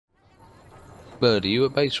Bird, are you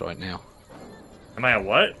at base right now? Am I at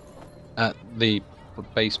what? At the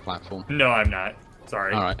base platform. No, I'm not.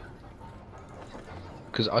 Sorry. Alright.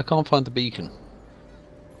 Because I can't find the beacon.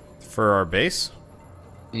 For our base?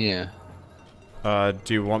 Yeah.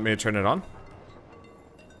 Do you want me to turn it on?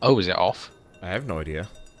 Oh, is it off? I have no idea.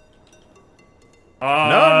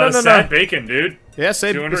 No, sad bacon, dude. Yeah,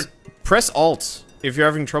 say press Alt. If you're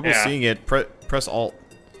having trouble Yeah. seeing it, press Alt.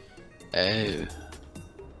 Oh.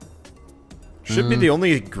 Should be the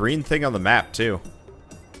only green thing on the map, too.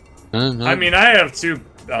 No. I mean, I have 2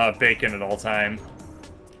 bacon at all time.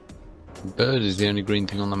 Bird is the only green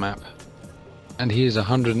thing on the map. And he is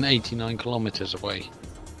 189 kilometers away.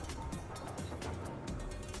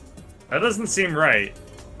 That doesn't seem right.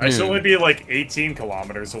 I should only be like 18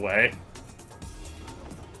 kilometers away.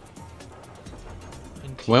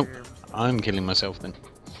 Well, I'm killing myself then.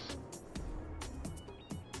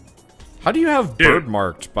 How do you have Dude. bird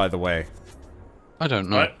marked, by the way? I don't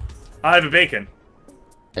know. What? I have a bacon.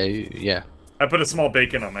 Yeah. I put a small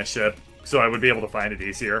bacon on my ship, so I would be able to find it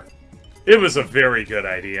easier. It was a very good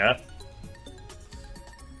idea.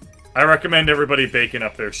 I recommend everybody bacon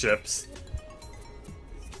up their ships.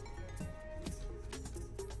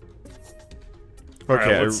 Okay.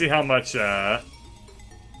 Alright, let's see how much,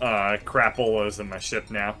 crapola is in my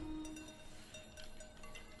ship now.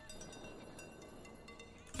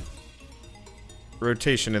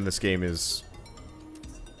 Rotation in this game is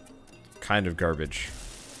kind of garbage.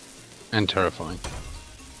 And terrifying.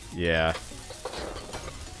 Yeah.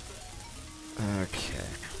 Okay.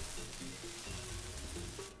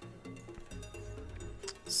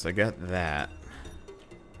 So I got that.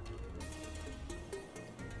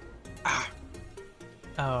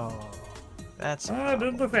 Oh, that's. I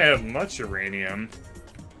don't think they have much uranium.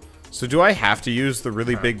 So do I have to use the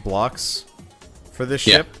really big blocks for this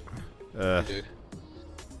Yeah. ship? I do.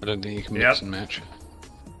 I don't think you can mix and match.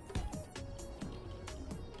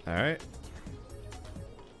 Alright.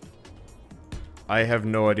 I have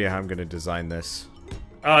no idea how I'm going to design this.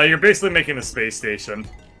 You're basically making a space station.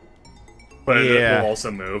 But it will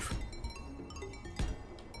also move.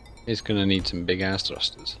 It's gonna need some big ass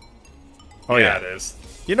thrusters. Oh yeah, it is.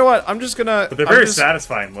 You know what? I'm just gonna... But they're very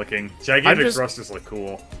satisfying looking. Gigantic thrusters look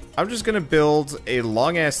cool. I'm just gonna build a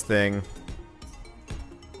long-ass thing.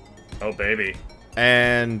 Oh, baby.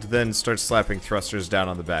 And then start slapping thrusters down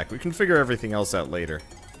on the back. We can figure everything else out later.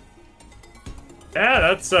 Yeah,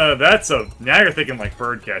 that's a... Now you're thinking like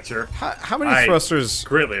birdcatcher. How many thrusters...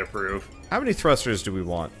 greatly approve. How many thrusters do we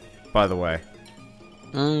want, by the way?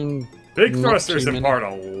 Big thrusters impart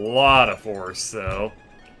a lot of force, so...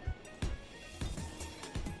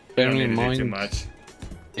 Bearing in too mind, much.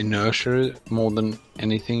 inertia more than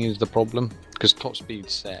anything is the problem. Because top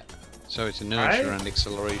speed's set. So it's inertia and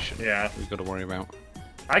acceleration we've got to worry about.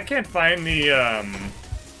 I can't find the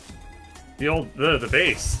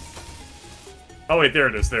base. Oh wait, there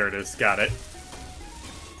it is, got it.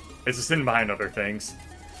 It's just hidden behind other things.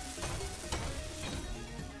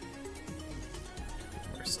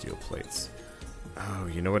 More steel plates. Oh,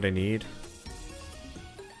 you know what I need?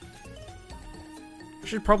 I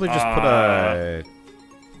should probably just put a...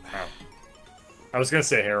 I was gonna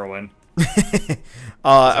say heroin.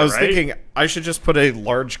 I was thinking I should just put a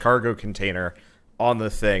large cargo container on the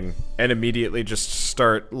thing and immediately just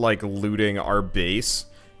start, like, looting our base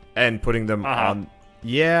and putting them on...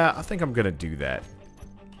 Yeah, I think I'm gonna do that.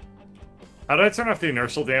 How do I turn off the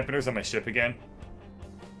inertial dampeners on my ship again?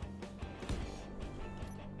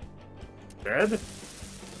 Dead?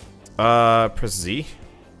 Press Z.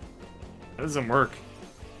 That doesn't work.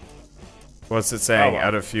 What's it saying? Oh, well.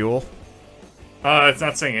 Out of fuel? It's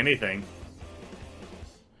not saying anything.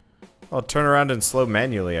 I'll turn around and slow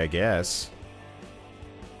manually, I guess.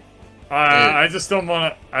 I just don't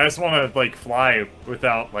want to... I just want to, like, fly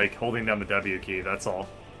without, like, holding down the W key, that's all.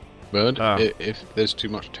 Bird, if there's too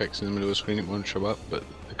much text in the middle of the screen, it won't show up, but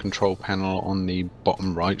the control panel on the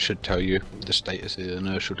bottom right should tell you the status of the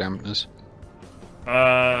inertial dampeners.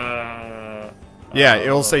 Yeah,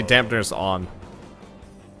 it'll say dampeners on.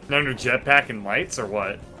 Under jetpack and lights, or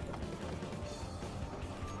what?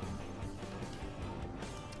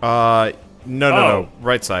 No,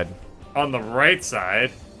 right side. On the right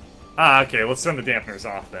side? Ah, okay, let's turn the dampeners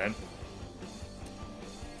off then.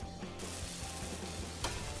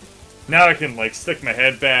 Now I can, like, stick my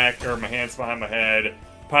head back, or my hands behind my head,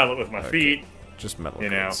 pilot with my feet. Just metal You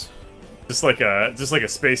know. plates. Just like a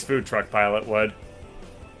space food truck pilot would.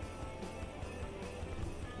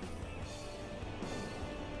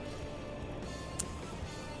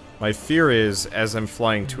 My fear is, as I'm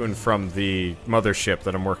flying to and from the mothership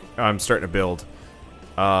that I'm starting to build,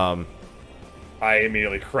 I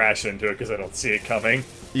immediately crash into it because I don't see it coming.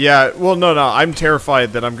 Yeah, well, no, I'm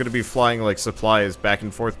terrified that I'm going to be flying, like, supplies back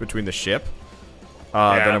and forth between the ship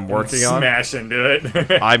that I'm working on. Smash into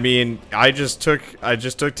it. I mean, I just took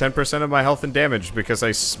 10% of my health and damage because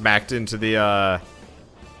I smacked into the,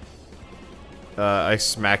 the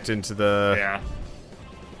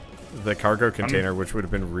cargo container, which would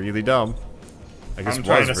have been really dumb. I guess I'm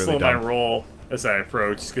trying to really slow dumb. my roll as I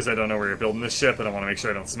approach, because I don't know where you're building this ship, and I want to make sure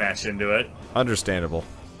I don't smash into it. Understandable.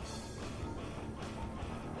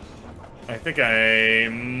 I think I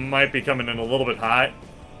might be coming in a little bit hot.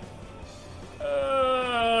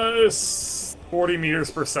 40 meters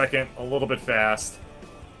per second, a little bit fast,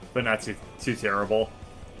 but not too terrible.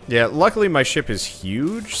 Yeah, luckily my ship is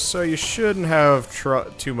huge, so you shouldn't have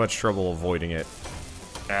too much trouble avoiding it.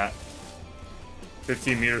 Yeah.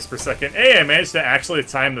 15 meters per second. Hey, I managed to actually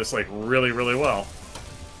time this, like, really, really well.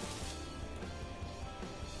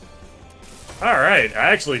 Alright,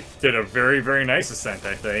 I actually did a very, very nice ascent,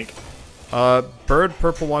 I think. Bird,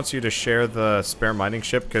 Purple wants you to share the spare mining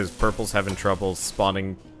ship, because Purple's having trouble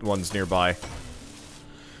spawning ones nearby.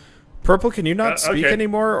 Purple, can you not speak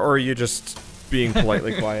anymore, or are you just being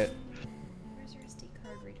politely quiet? Where's your SD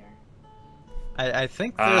card reader? I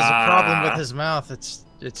think there's a problem with his mouth. It's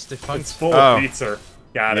defunct. It's full of pizza.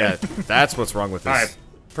 Got it. Yeah, that's what's wrong with his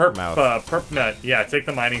mouth. Perp nut. Yeah, take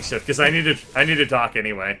the mining ship, because I need to dock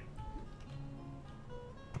anyway.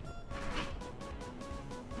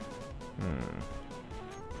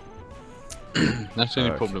 That's the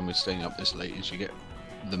only problem with staying up this late is you get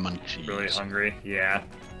the munchies. Really hungry. Yeah.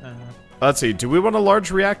 Let's see. Do we want a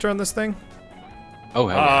large reactor on this thing? Oh,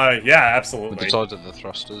 hell yeah. Yeah, absolutely. With the size of the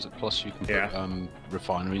thrusters, plus you can put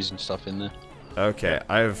refineries and stuff in there. Okay,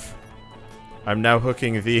 I'm now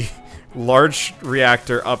hooking the large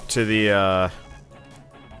reactor up to the,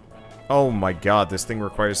 Oh my god, this thing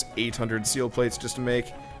requires 800 seal plates just to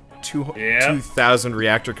make 2,000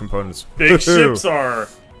 reactor components. Big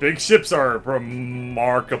ships are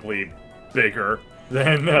remarkably bigger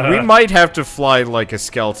than, We might have to fly like a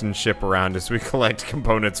skeleton ship around as we collect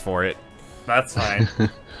components for it. That's fine.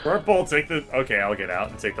 Purple, take the... Okay, I'll get out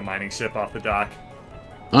and take the mining ship off the dock.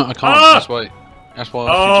 No, I can't. That's why I asked you to share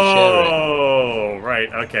it. Oh,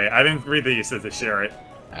 right. Okay. I didn't read that you said to share it.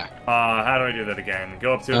 How do I do that again?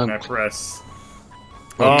 Go up to it and I press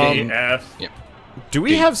F. Yep. Do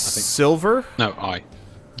we have silver? No, I.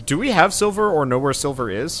 Do we have silver or know where silver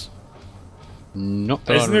is? Not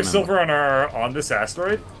that Isn't there silver on this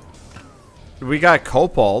asteroid? We got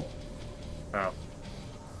cobalt. Oh.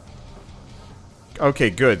 Okay,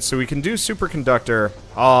 good. So we can do superconductor.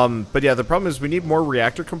 But yeah, the problem is we need more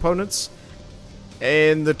reactor components.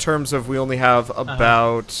 In the terms of we only have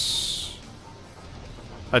about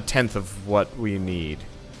a tenth of what we need.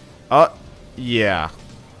 Yeah.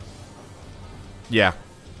 Yeah.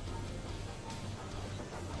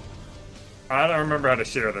 I don't remember how to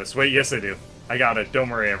share this. Wait, yes I do. I got it. Don't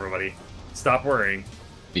worry, everybody. Stop worrying.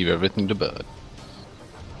 Leave everything to Bird.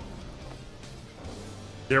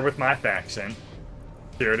 Share with my faction.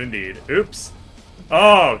 Share it indeed. Oops.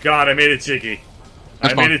 Oh, God, I made it jiggy.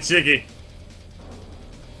 I made it jiggy.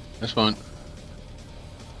 That's fine.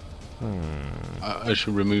 I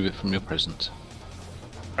should remove it from your presence.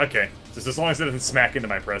 Okay, just as long as it doesn't smack into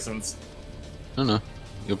my presence. No.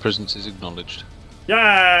 Your presence is acknowledged.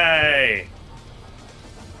 Yay!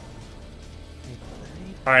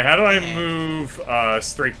 Alright, how do I move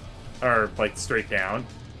straight down?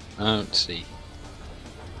 Let's see.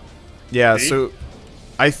 Yeah, See? so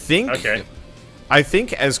I think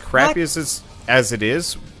as crappy as it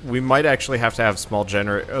is, we might actually have to have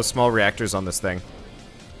small reactors on this thing.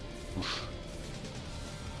 Oof.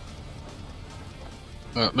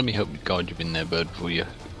 Let me help guide you in there, Bird, before you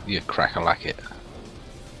crack-a-lack it.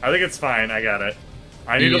 I think it's fine, I got it.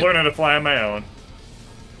 I need to learn how to fly on my own.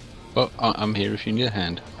 Well, I'm here if you need a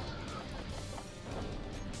hand.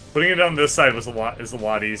 Putting it on this side is a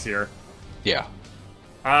lot easier. Yeah.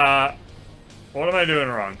 What am I doing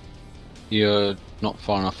wrong? You're not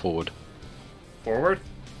far enough forward. Forward?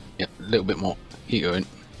 Yeah, a little bit more. Keep going.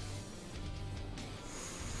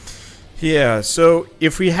 Yeah, so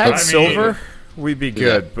if we had silver, we'd be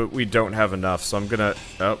good, but we don't have enough, so I'm gonna...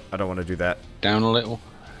 Oh, I don't want to do that. Down a little.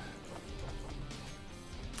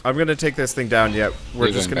 I'm gonna take this thing down, yeah. We're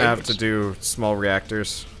You're just going gonna have backwards. to do small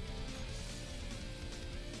reactors.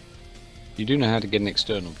 You do know how to get an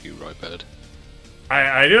external view, right, Bird?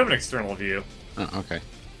 I do have an external view. Oh, okay.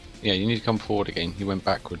 Yeah, you need to come forward again. You went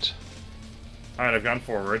backwards. Alright, I've gone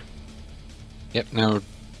forward. Yep, now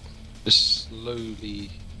just slowly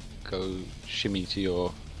go shimmy to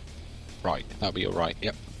your right. That'll be your right,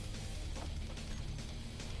 yep.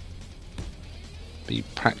 be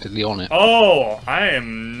practically on it. Oh, I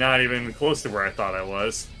am not even close to where I thought I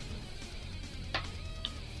was.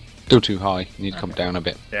 Still too high. You need to come down a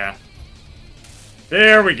bit. Yeah.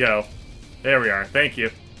 There we go. There we are. Thank you.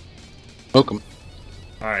 Welcome.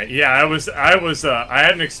 Alright, yeah, I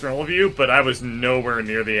had an external view, but I was nowhere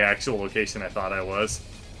near the actual location I thought I was.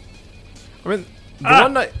 I mean,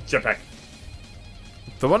 jetpack.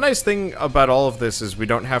 The one nice thing about all of this is we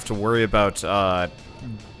don't have to worry about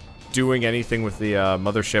doing anything with the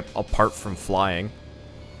mothership apart from flying.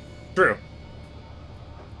 True.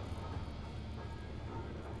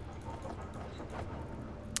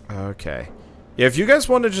 Okay. Yeah, if you guys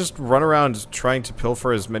want to just run around trying to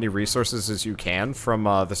pilfer as many resources as you can from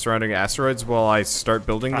the surrounding asteroids while I start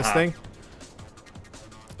building this thing,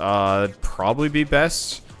 probably be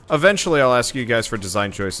best. Eventually I'll ask you guys for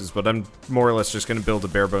design choices, but I'm more or less just going to build a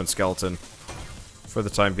bare-bone skeleton for the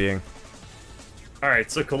time being.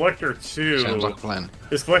 Alright, so Collector 2... Sounds like a plan.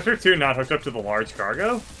 Is Collector 2 not hooked up to the large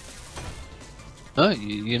cargo? No,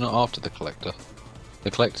 you're not after the Collector.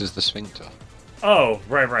 The Collector's the sphincter. Oh,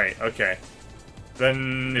 right, okay.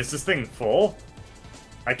 Then, is this thing full?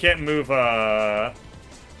 I can't move,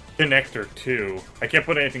 Connector 2. I can't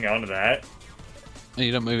put anything onto that. No,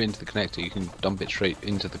 you don't move into the connector, you can dump it straight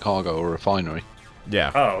into the cargo or refinery.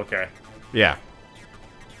 Yeah. Oh, okay. Yeah.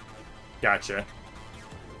 Gotcha.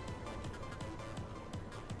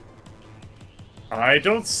 I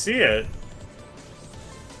don't see it.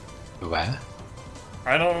 Where?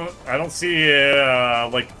 I don't see,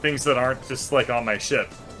 like, things that aren't just, like, on my ship.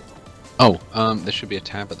 Oh, there should be a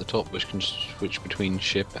tab at the top which can switch between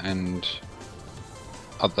ship and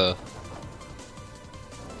other...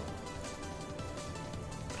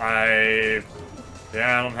 I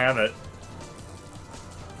don't have it.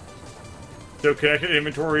 So connected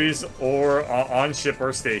inventories or on ship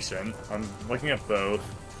or station. I'm looking at both.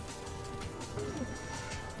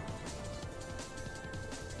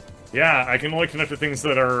 Yeah, I can only connect to things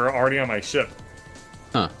that are already on my ship.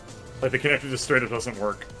 Huh. Like the connector just straight up doesn't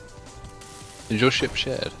work. Is your ship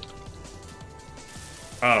shared?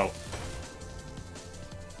 Oh.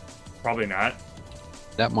 Probably not.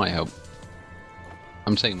 That might help.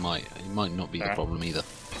 I'm saying might. It might not be the problem either.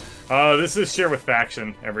 This is share with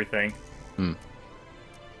faction, everything. Hmm.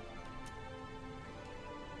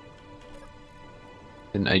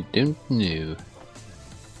 Then I don't know.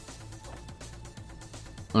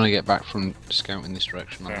 When I get back from scouting this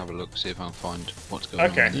direction, I'll have a look, see if I can find what's going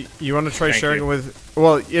on. Okay. You want to try sharing with...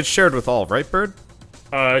 Well, it's shared with all, right, Bird?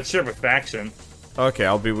 It's shared with faction. Okay,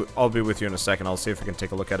 I'll be with you in a second. I'll see if I can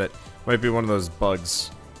take a look at it. Might be one of those bugs.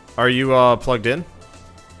 Are you plugged in?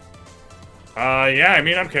 Yeah, I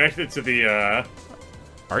mean, I'm connected to the, Are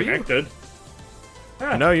connected. you?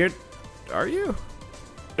 Yeah. No, you're... Are you?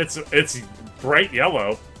 It's bright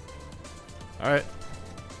yellow. Alright.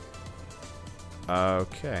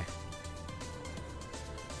 Okay.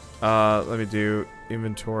 Let me do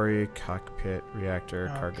inventory, cockpit, reactor,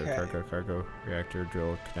 cargo, reactor,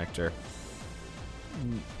 drill, connector.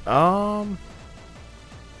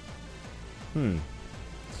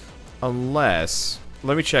 Unless...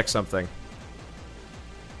 Let me check something.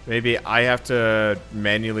 Maybe I have to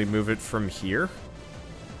manually move it from here?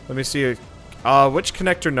 Let me see. Which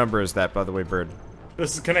connector number is that, by the way, Bird?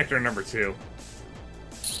 This is connector number 2.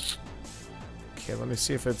 Okay, let me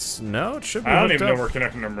see if it's... No, it should be I don't hooked even up. know where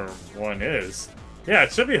connector number 1 is. Yeah,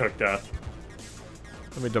 it should be hooked up.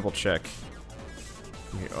 Let me double check.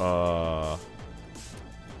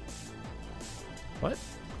 What?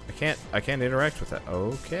 I can't interact with that.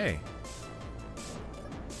 Okay.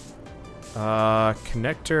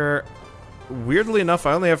 Connector... Weirdly enough,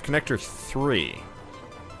 I only have connector 3.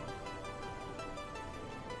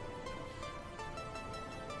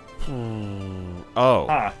 Oh.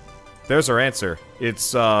 Huh. There's our answer.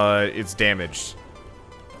 It's damaged.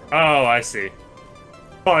 Oh, I see.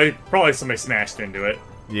 Probably somebody smashed into it.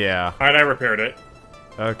 Yeah. Alright, I repaired it.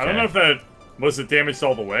 Okay. I don't know if that... Was it damaged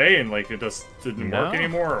all the way and, like, it just didn't work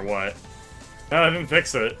anymore, or what? No, I didn't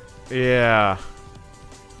fix it. Yeah.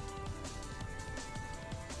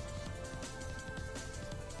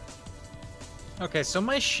 Okay, so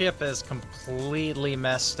my ship is completely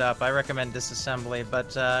messed up. I recommend disassembly,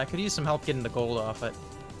 but I could use some help getting the gold off it.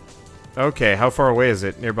 Okay, how far away is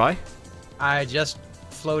it? Nearby? I just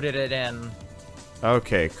floated it in.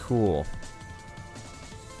 Okay, cool.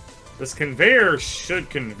 This conveyor should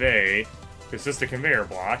convey. It's just a conveyor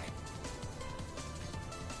block.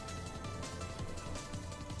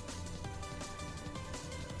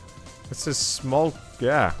 It's a small...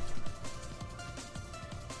 Yeah.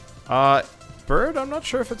 Bird, I'm not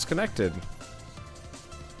sure if it's connected.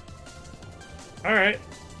 Alright.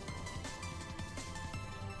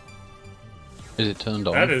 Is it turned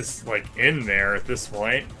on? That is, like, in there at this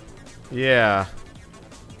point. Yeah.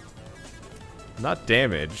 Not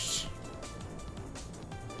damaged.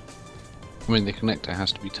 I mean, the connector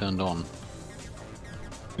has to be turned on.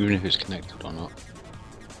 Even if it's connected or not.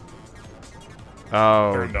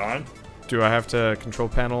 Oh. Turned on? Do I have to control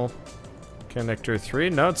panel connector 3?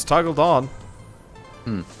 No, it's toggled on.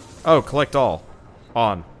 Hmm. Oh, collect all.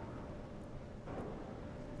 On.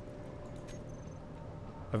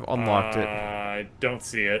 I've unlocked it. I don't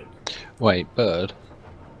see it. Wait, Bird.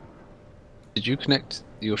 Did you connect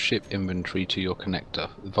your ship inventory to your connector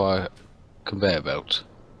via conveyor belt?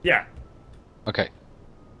 Yeah. Okay.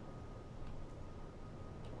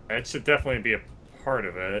 It should definitely be a part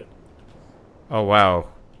of it. Oh, wow.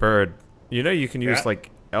 Bird. You know you can use, Yeah? like,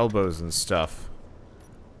 elbows and stuff.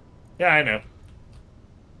 Yeah, I know.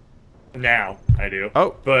 Now, I do.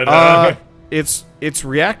 Oh, But, it's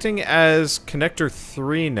reacting as connector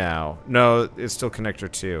 3 now. No, it's still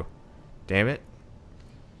connector 2. Damn it.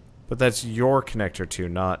 But that's your connector 2,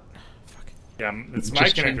 not... Fuck. yeah, it's my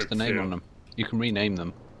Just connector change the name too. on them. You can rename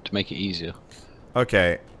them to make it easier.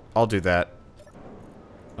 Okay, I'll do that.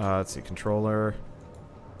 Let's see, controller...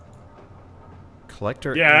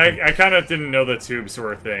 Collector... Yeah, I kind of didn't know the tubes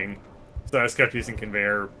were a thing. So I just kept using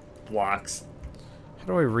conveyor blocks. How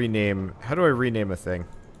do I rename a thing?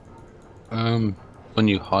 When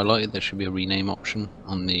you highlight it, there should be a rename option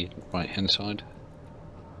on the right-hand side.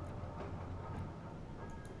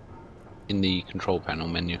 In the control panel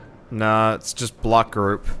menu. Nah, it's just block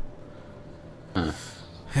group. Huh.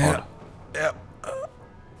 Yeah. Yep.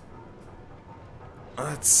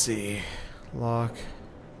 Let's see. Lock.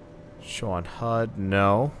 Show on HUD.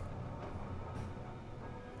 No.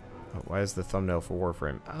 Oh, why is the thumbnail for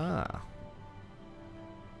Warframe? Ah.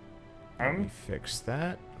 Let me fix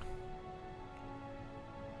that.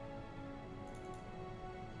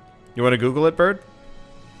 You want to Google it, Bird?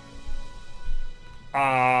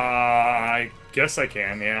 I guess I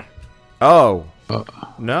can, yeah. Oh.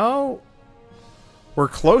 No. We're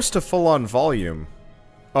close to full-on volume.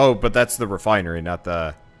 Oh, but that's the refinery, not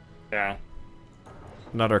the... Yeah.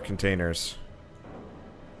 Not our containers.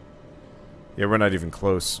 Yeah, we're not even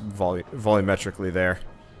close volumetrically there.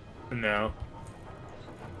 No.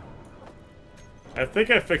 I think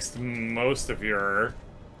I fixed most of your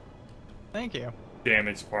Thank you.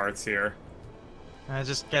 damaged parts here. I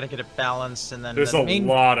just gotta get it balanced, and then There's the a main,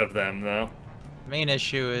 lot of them, though. main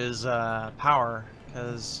issue is power,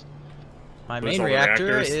 because my Those main old reactor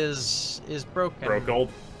reactors? is broken. Broke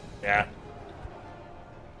old. Yeah.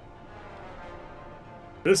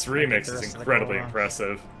 This remix the is rest of the incredibly goal,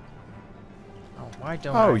 impressive. Oh, why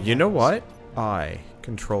don't I Oh, you know have this? what?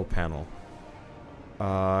 Control panel.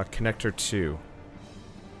 Connector 2.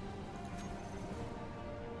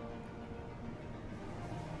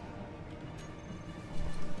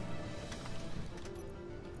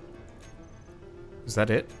 Is that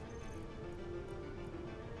it?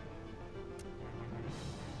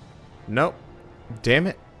 Nope. Damn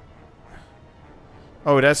it.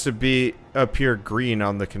 Oh, it has to appear green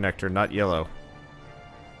on the connector, not yellow.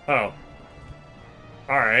 Oh.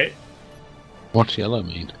 Alright. What's yellow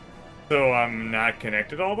mean? So I'm not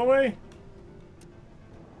connected all the way?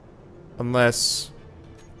 Unless...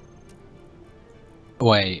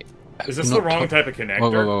 Wait. Is this the wrong type of connector?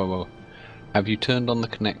 Whoa. Have you turned on the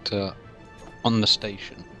connector on the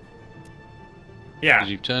station? Yeah. Because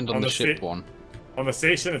you've turned on the ship one. On the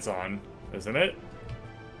station it's on, isn't it?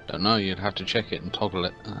 Don't know, you'd have to check it and toggle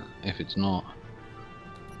it if it's not.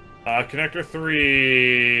 Connector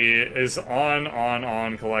 3 is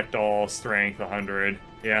on, collect all, strength 100.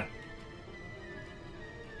 Yeah.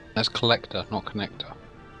 That's collector, not connector,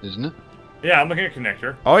 isn't it? Yeah, I'm looking at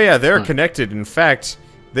connector. Oh yeah, they're connected. In fact,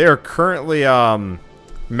 they are currently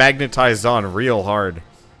magnetized on real hard.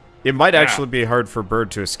 It might actually be hard for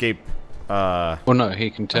Bird to escape. Well, no, he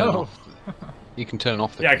can turn off. He can turn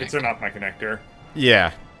off the. Yeah, connector. I can turn off my connector.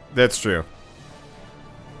 Yeah, that's true.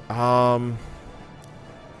 Let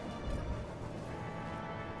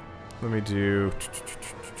me do...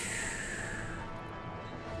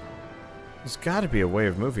 There's got to be a way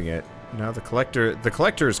of moving it. No, the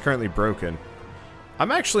collector is currently broken.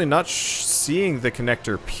 I'm actually not seeing the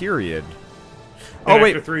connector, period. Oh,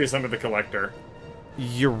 wait. Connector 3 is under the collector.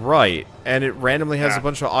 You're right. And it randomly has a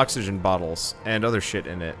bunch of oxygen bottles and other shit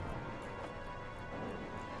in it.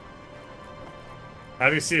 How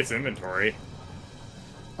do you see its inventory?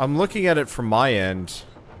 I'm looking at it from my end.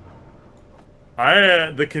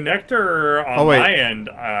 The connector on my end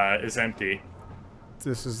is empty.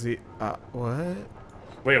 This is the... what?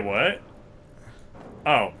 Wait, what?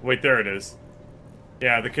 Oh, wait, there it is.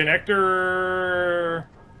 Yeah, the connector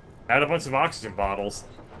Had a bunch of oxygen bottles.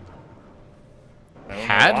 I don't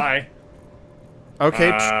Had? know why.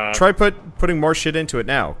 Okay, try putting more shit into it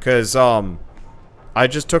now, cause I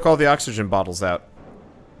just took all the oxygen bottles out.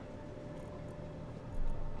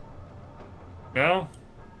 No?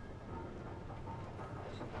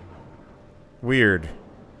 Weird.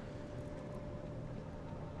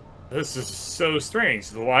 This is so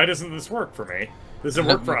strange. Why doesn't this work for me? Does it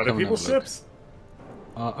work for other people's ships?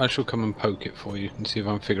 I shall come and poke it for you and see if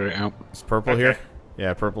I can figure it out. Is purple here?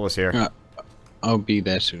 Yeah, purple is here. I'll be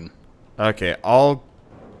there soon. Okay, I'll...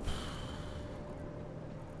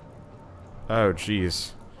 Oh,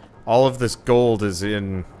 jeez. All of this gold is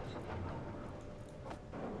in...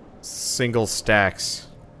 single stacks.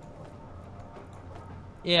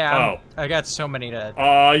 Yeah, I got so many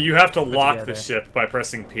to... you have to lock the ship by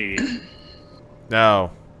pressing P.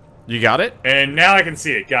 No. You got it? And now I can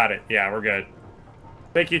see it. Got it. Yeah, we're good.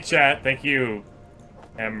 Thank you, chat. Thank you,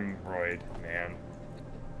 Hemorrhoid, man.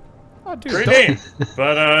 Oh, dude, great name.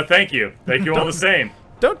 But, thank you. Thank you all the same.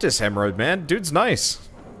 Don't diss Hemorrhoid, man. Dude's nice.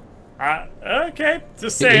 Okay.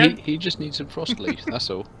 Just saying. He just needs some frost leaf, that's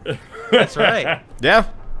all. That's right. Yeah.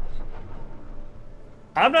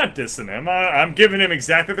 I'm not dissing him. I'm giving him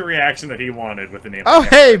exactly the reaction that he wanted with the name. Oh,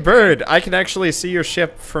 hey, Bird! I can actually see your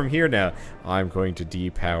ship from here now. I'm going to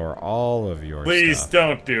depower all of your Please stuff.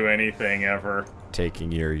 don't do anything ever.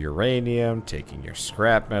 Taking your uranium, taking your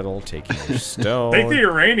scrap metal, taking your stone. Take the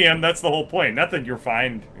uranium, that's the whole point. Not that you're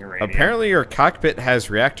fine uranium. Apparently your cockpit has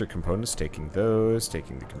reactor components. Taking those,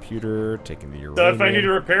 taking the computer, taking the uranium. So if I need to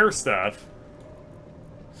repair stuff...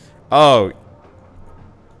 Oh.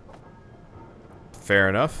 Fair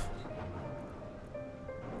enough.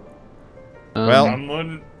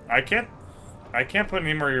 Well, I can't put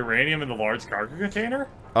any more uranium in the large cargo container?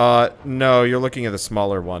 No, you're looking at the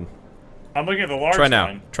smaller one. I'm looking at the large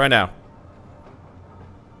one. Try now.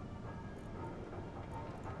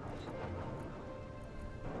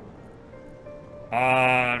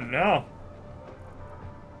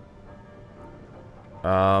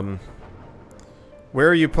 No. Where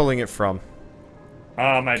are you pulling it from?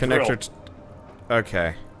 My connector. drill.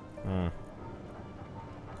 Okay.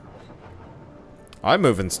 I'm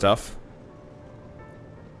moving stuff.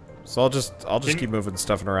 So I'll just keep moving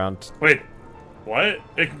stuff around. Wait. What?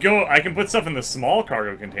 It can go. I can put stuff in the small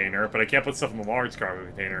cargo container, but I can't put stuff in the large cargo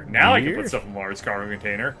container. Now I can put stuff in the large cargo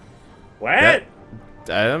container. What? I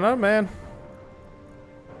don't know, man.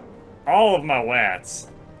 All of my wats.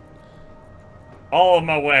 All of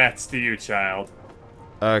my wats to you, child.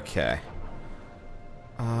 Okay.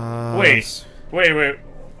 Wait.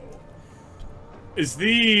 Is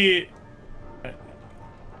the...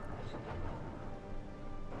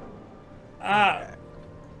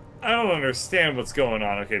 I don't understand what's going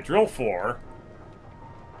on. Okay, drill 4.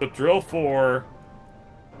 So drill 4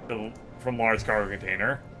 from large cargo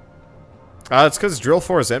container. It's because drill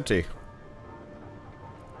 4 is empty.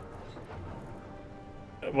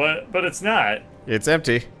 What? But it's not. It's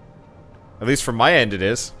empty. At least from my end it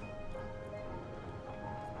is.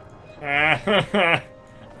 I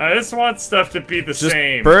just want stuff to be the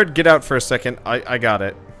same. Bird, get out for a second. I got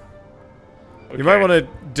it. Okay. You might want to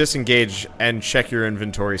disengage and check your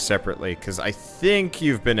inventory separately, because I think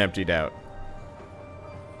you've been emptied out.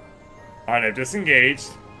 Alright, I've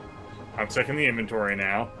disengaged. I'm checking the inventory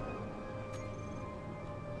now.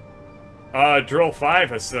 Drill 5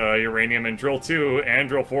 has uranium, and Drill 2 and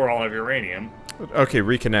Drill 4 all have uranium. Okay,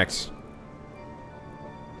 reconnect.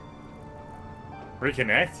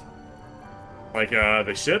 Reconnect? Like,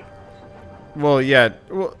 the ship? Well, yeah.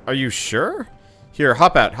 Well, are you sure? Here,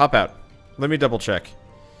 hop out, hop out. Let me double check.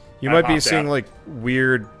 You might be seeing, like,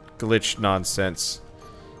 weird glitch nonsense.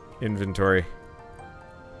 Inventory.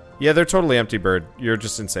 Yeah, they're totally empty, Bird. You're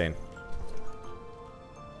just insane.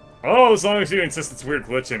 Oh, as long as you insist it's weird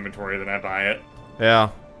glitch inventory, then I buy it.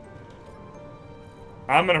 Yeah.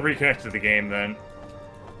 I'm gonna reconnect to the game, then.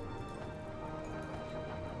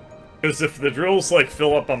 Because if the drills, like,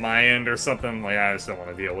 fill up on my end or something, like, I just don't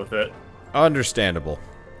want to deal with it. Understandable.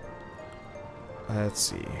 Let's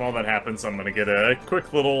see. While that happens, I'm gonna get a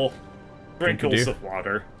quick little drinkles of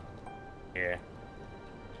water. Yeah.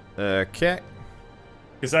 Okay.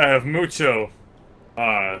 Because I have mucho,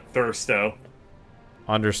 thirsto.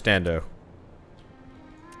 Understando.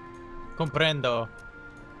 Comprendo.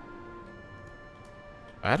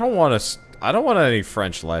 I don't want any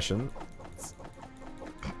French lesson.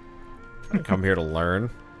 I come here to learn.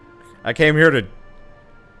 I came here to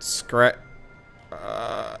space.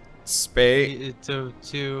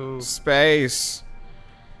 Space.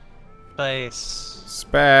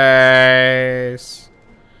 Space.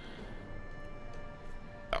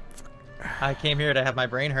 Oh, fuck. I came here to have my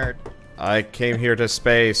brain hurt. I came here to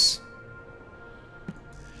space.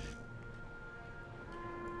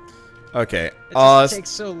 Okay. It just takes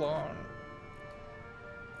so long.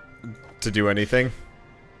 To do anything?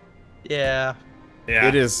 Yeah. Yeah.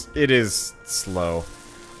 It is slow.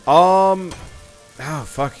 Oh,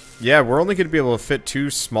 fuck. Yeah, we're only going to be able to fit 2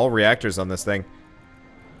 small reactors on this thing.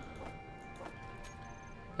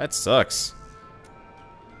 That sucks.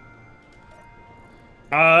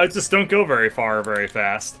 Just don't go very far very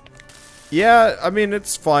fast. Yeah, I mean,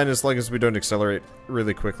 it's fine as long as we don't accelerate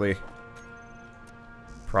really quickly.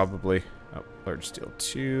 Probably. Oh, large steel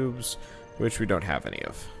tubes, which we don't have any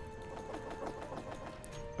of.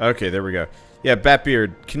 Okay, there we go. Yeah,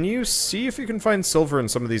 Batbeard, can you see if you can find silver in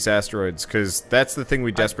some of these asteroids? Because that's the thing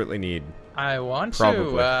we desperately need. I want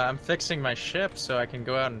Probably. to. I'm fixing my ship so I can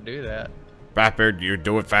go out and do that. Batbeard, you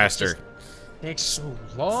do it faster. It takes so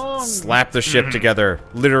long. Slap the ship together.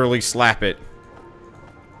 Literally slap it.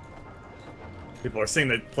 People are saying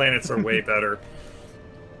that planets are way better.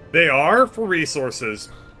 They are for resources,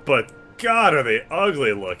 but God, are they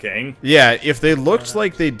ugly looking. Yeah, if they looked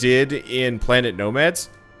like they did in Planet Nomads,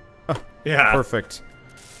 yeah, perfect.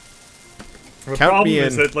 The Count problem me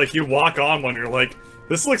is in. that, like, you walk on one, you're like,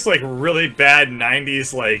 this looks like really bad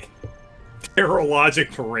 90s, like,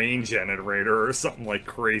 Terralogic terrain generator or something like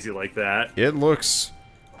crazy like that. It looks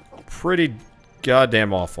pretty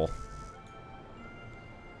goddamn awful.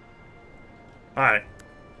 Alright.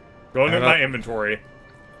 Going into my inventory.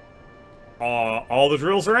 All the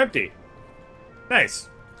drills are empty. Nice.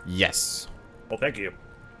 Yes. Well, thank you.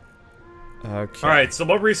 Okay. Alright, so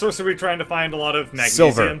what resource are we trying to find? A lot of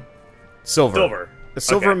magnesium? Silver. Silver.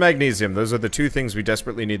 Silver Okay. and magnesium. Those are the 2 things we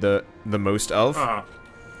desperately need the most of.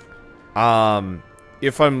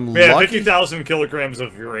 If I'm Yeah, lucky... 50,000 kilograms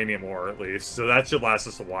of uranium ore, at least. So that should last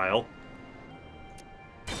us a while.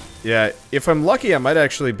 Yeah, if I'm lucky, I might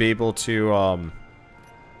actually be able to,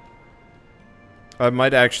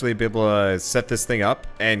 set this thing up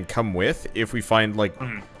and come with if we find, like,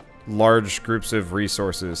 large groups of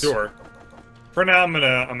resources. Sure. For now, I'm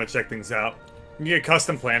gonna check things out. You get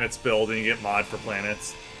custom planets built, and you get mod for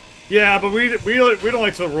planets. Yeah, but we don't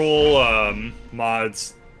like to roll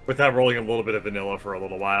mods without rolling a little bit of vanilla for a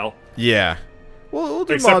little while. Yeah. We'll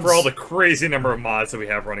do Except mods, for all the crazy number of mods that we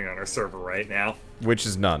have running on our server right now. which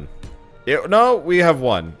is none. No, we have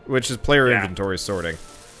one, which is player Yeah. inventory sorting.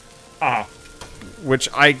 Uh-huh. Which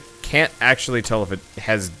I can't actually tell if it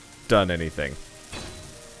has done anything.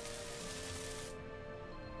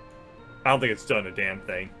 I don't think it's done a damn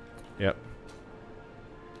thing. Yep.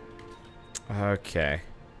 Okay.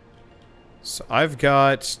 So I've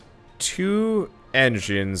got 2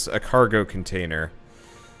 engines, a cargo container.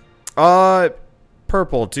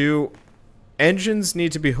 Purple, do engines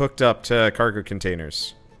need to be hooked up to cargo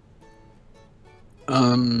containers?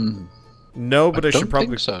 No, but I should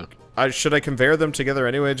probably... think so. Should I conveyor them together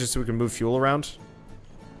anyway, just so we can move fuel around?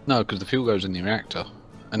 No, because the fuel goes in the reactor.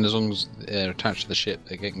 And as long as they're attached to the ship,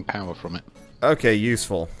 they're getting power from it. Okay,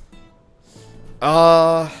 useful.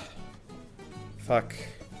 Fuck.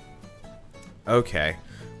 Okay.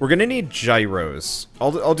 We're gonna need gyros.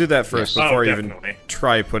 I'll do that first Yes. before Oh, I even definitely.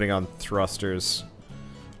 try putting on thrusters.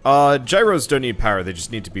 Gyros don't need power, they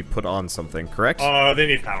just need to be put on something, correct? They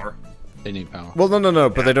need power. They need power. Well, no,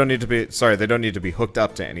 but they don't need to be... Sorry, they don't need to be hooked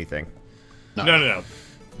up to anything. No.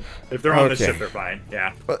 If they're on the Okay. ship, they're fine.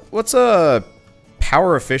 Yeah. What's a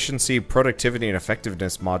power efficiency, productivity, and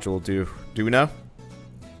effectiveness module do? Do we know?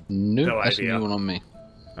 Nope, No that's a idea. new one on me.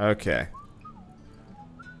 Okay.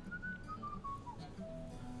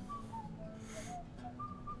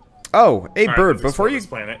 Oh, hey Alright, Bird, let's before explore you this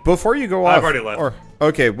planet. before you go off. I've already left.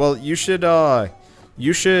 Okay, well you should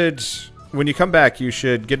when you come back you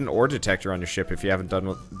should get an ore detector on your ship if you haven't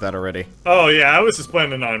done that already. Oh, yeah, I was just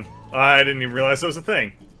planning on... I didn't even realize that was a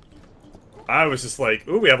thing. I was just like,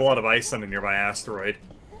 ooh, we have a lot of ice on a nearby asteroid.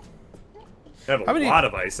 We have a lot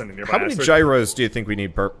of ice on a nearby How many asteroid. gyros do you think we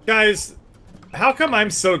need, Burp? Guys, how come I'm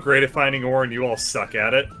so great at finding ore and you all suck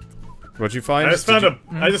at it? What'd you find? I just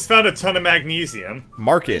found a ton of magnesium.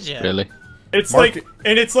 Mark it. Yeah. Really? It's Mark like,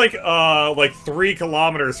 and it's like 3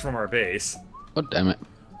 kilometers from our base. God damn it.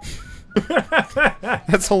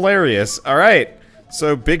 That's hilarious. All right,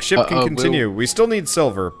 so big ship can we'll- continue. We still need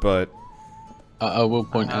silver, but I will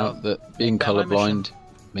point out that being that my colorblind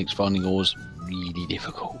makes finding ores really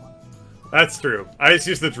difficult. That's true. I just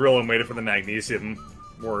used the drill and waited for the magnesium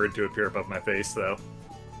word to appear above my face, though.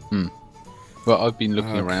 Well, I've been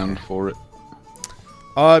looking around for it.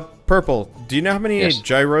 Purple, do you know how many Yes.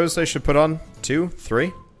 gyros I should put on? 2?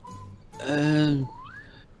 3?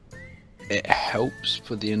 it helps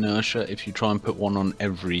for the inertia if you try and put one on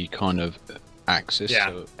every kind of axis,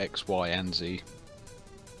 so X, Y, and Z.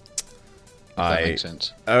 If that makes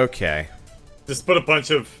sense. Okay. Just put a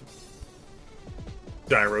bunch of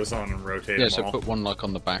gyros on and rotate them so all. put one like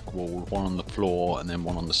on the back wall, one on the floor, and then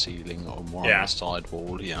one on the ceiling, or one on the side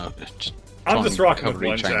wall. You know, I'm just rocking with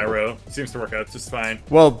one gyro. Seems to work out just fine.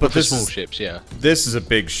 Well, but this small ships, this is a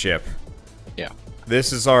big ship. Yeah.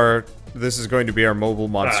 This is going to be our mobile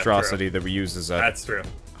monstrosity that we use as a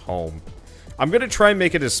home. I'm gonna try and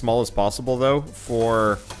make it as small as possible, though,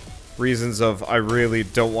 for reasons of I really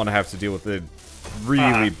don't want to have to deal with a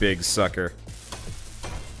really big sucker.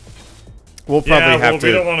 We'll probably have to.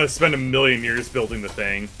 We don't want to spend a million years building the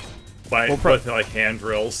thing, with like hand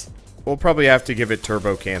drills. We'll probably have to give it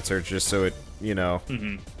turbo cancer just so it, you know,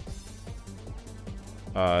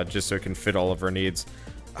 just so it can fit all of our needs.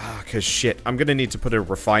 Cause shit, I'm gonna need to put a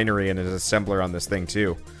refinery and an assembler on this thing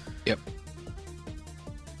too. Yep.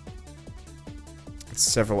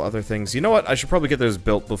 Several other things. You know what? I should probably get those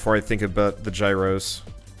built before I think about the gyros.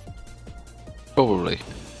 Probably.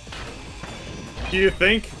 Do you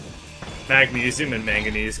think magnesium and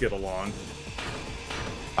manganese get along?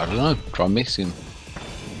 I don't know. Try mixing.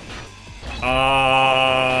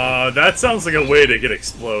 That sounds like a way to get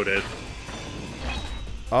exploded.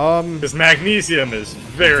 Because magnesium is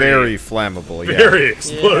very flammable, very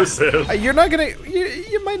explosive. Yeah. You're not gonna,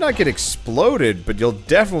 you might not get exploded, but you'll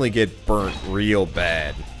definitely get burnt real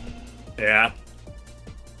bad. Yeah.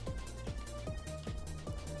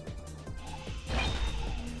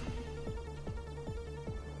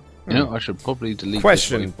 You know, I should probably delete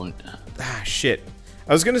Question. this waypoint. Shit.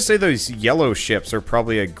 I was gonna say those yellow ships are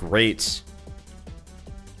probably a great...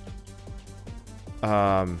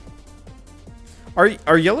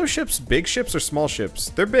 Are yellow ships big ships or small ships?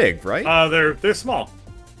 They're big, right? They're small.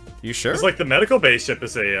 You sure? It's like the medical base ship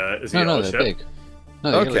is a yellow ship. No, they're big.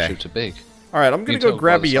 No, the yellow ships are big. Alright, I'm gonna go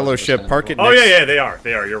grab a yellow ship, park it next... Oh, yeah, they are.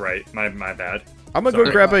 They are, you're right. My bad. I'm gonna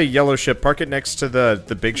go grab a yellow ship, park it next to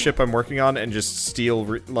the big ship I'm working on, and just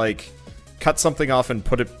steal, like, cut something off and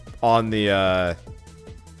put it on the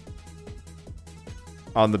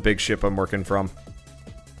big ship I'm working from.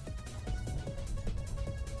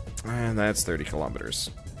 And that's 30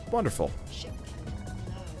 kilometers. Wonderful.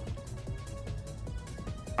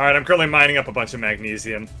 Alright, I'm currently mining up a bunch of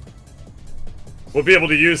magnesium. We'll be able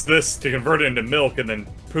to use this to convert it into milk and then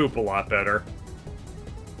poop a lot better.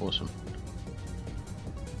 Awesome.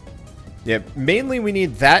 Yeah, mainly we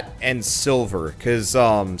need that and silver, because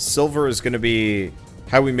silver is going to be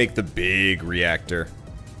how we make the big reactor.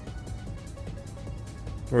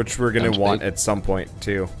 Which we're going to want at some point,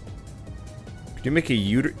 too. Could you make a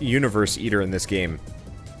universe eater in this game?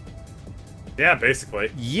 Yeah,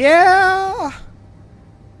 basically. Yeah!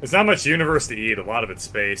 There's not much universe to eat, a lot of it's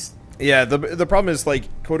space. Yeah, the problem is, like,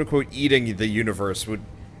 quote-unquote, eating the universe would...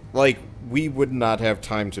 Like, we would not have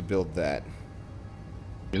time to build that.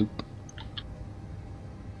 Nope.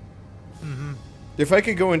 If I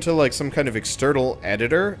could go into, like, some kind of external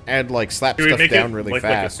editor and, like, slap stuff down really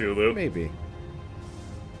fast, like a Cthulhu? Maybe.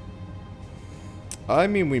 I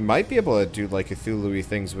mean, we might be able to do, like, Cthulhu-y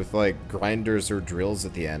things with, like, grinders or drills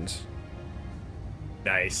at the end.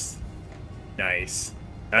 Nice. Nice.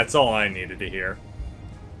 That's all I needed to hear.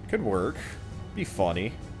 Could work. Be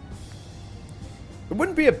funny. It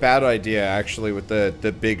wouldn't be a bad idea, actually, with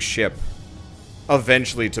the big ship.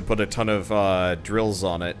 Eventually to put a ton of drills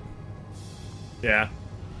on it. Yeah.